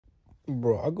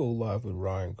Bro, I go live with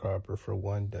Ryan Cropper for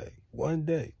one day. One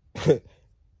day.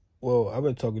 Well, I've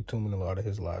been talking to him in a lot of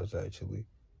his lives, actually.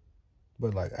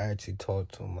 But, like, I actually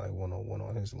talked to him, like, one-on-one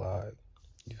on his live.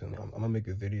 You feel me? I'm gonna make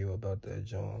a video about that,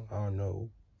 John. I don't know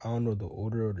the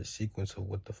order or the sequence of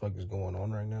what the fuck is going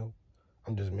on right now.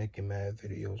 I'm just making mad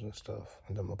videos and stuff.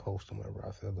 And I'm gonna post them whenever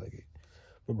I feel like it.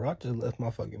 But, bro, I just left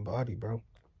my fucking body, bro.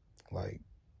 Like,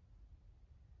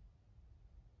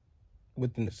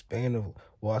 within the span of,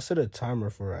 well, I set a timer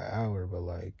for an hour, but,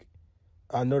 like,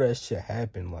 I know that shit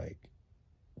happened, like,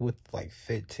 with like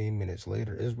 15 minutes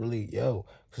later. It's really,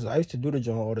 because I used to do the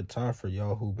joint all the time for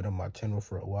y'all who been on my channel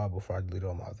for a while before I deleted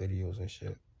all my videos and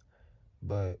shit.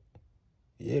 But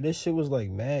yeah, this shit was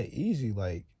like mad easy.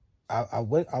 Like I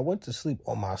went to sleep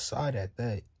on my side at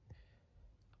that.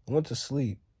 I went to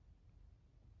sleep,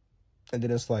 and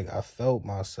then it's like I felt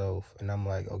myself, and I'm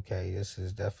like, okay, this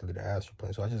is definitely the astral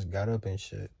plane. So I just got up and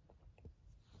shit.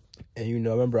 And you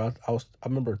know, I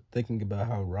remember thinking about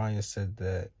how Ryan said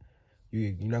that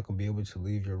you're not gonna be able to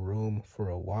leave your room for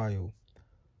a while.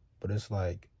 But it's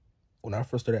like, when I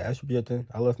first started astral projecting,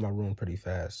 I left my room pretty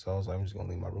fast. So I was like, I'm just gonna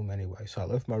leave my room anyway. So I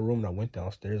left my room and I went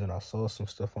downstairs and I saw some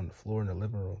stuff on the floor in the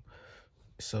living room.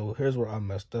 So here's where I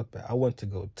messed up at. I went to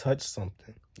go touch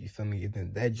something. You feel me? And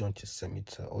then that joint just sent me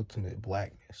to ultimate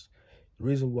blackness. The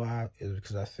reason why is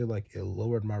because I feel like it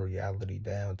lowered my reality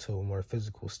down to a more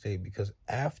physical state. Because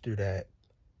after that,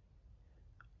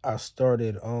 I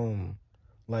started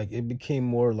like it became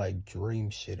more like dream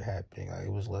shit happening. Like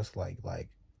it was less like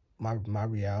my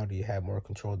reality had more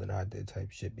control than I did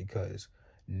type shit, because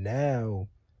now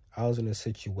I was in a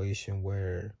situation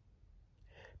where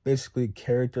basically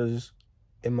characters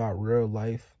in my real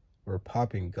life were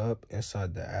popping up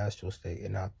inside the astral state,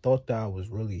 and I thought that I was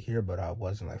really here, but I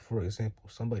wasn't. Like, for example,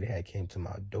 somebody had came to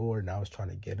my door and I was trying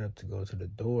to get up to go to the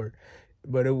door,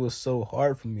 but it was so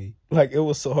hard for me. Like, it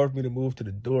was so hard for me to move to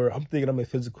the door. I'm thinking I'm in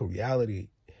physical reality,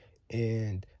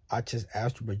 and I just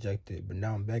astral projected, but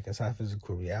now I'm back inside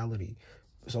physical reality.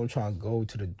 So I'm trying to go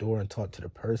to the door and talk to the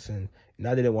person, and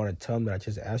I didn't want to tell them that I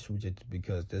just astral projected,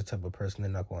 because this type of person,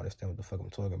 they're not going to understand what the fuck I'm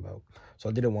talking about. So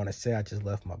I didn't want to say I just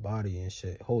left my body and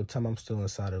shit. Whole time I'm still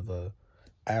inside of a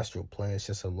astral plane. It's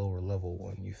just a lower level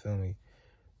one, you feel me?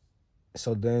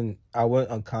 So then I went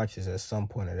unconscious at some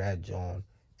point of that, John.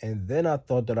 And then I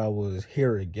thought that I was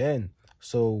here again.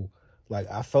 So, like,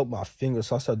 I felt my fingers.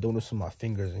 So I started doing this with my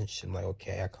fingers and shit. I'm like,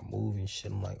 okay, I can move and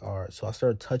shit. I'm like, all right. So I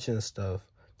started touching stuff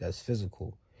that's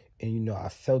physical. And, you know, I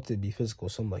felt it be physical.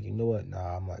 So I'm like, you know what?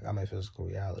 Nah, I'm in physical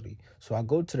reality. So I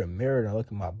go to the mirror and I look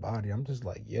at my body. I'm just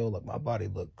like, yo, like, my body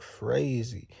look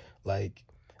crazy. Like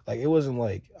it wasn't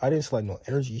like, I didn't see like no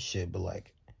energy shit, but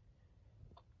like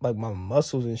my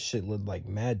muscles and shit looked like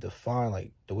mad defined.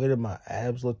 Like the way that my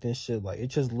abs looked and shit, like it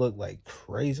just looked like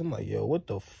crazy. I'm like, yo, what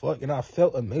the fuck? And I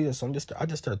felt amazing. So I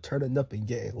just started turning up and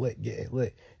getting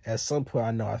lit. At some point,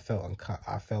 I know I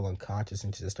felt unconscious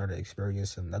and just started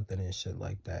experiencing nothing and shit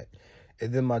like that.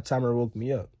 And then my timer woke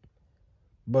me up.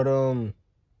 But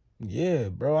yeah,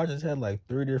 bro, I just had like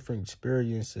 3 different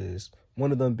experiences.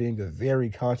 One of them being a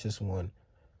very conscious one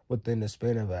within the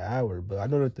span of an hour. But I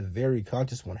know that the very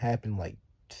conscious one happened like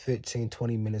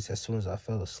 15-20 minutes as soon as I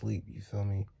fell asleep. You feel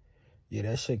me? Yeah,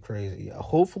 that shit crazy.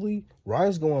 Hopefully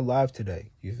Ryan's going live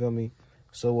today. You feel me?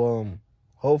 So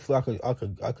hopefully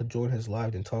I could join his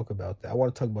live and talk about that. I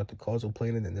want to talk about the causal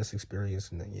plane and then this experience,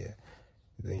 and then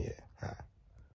yeah.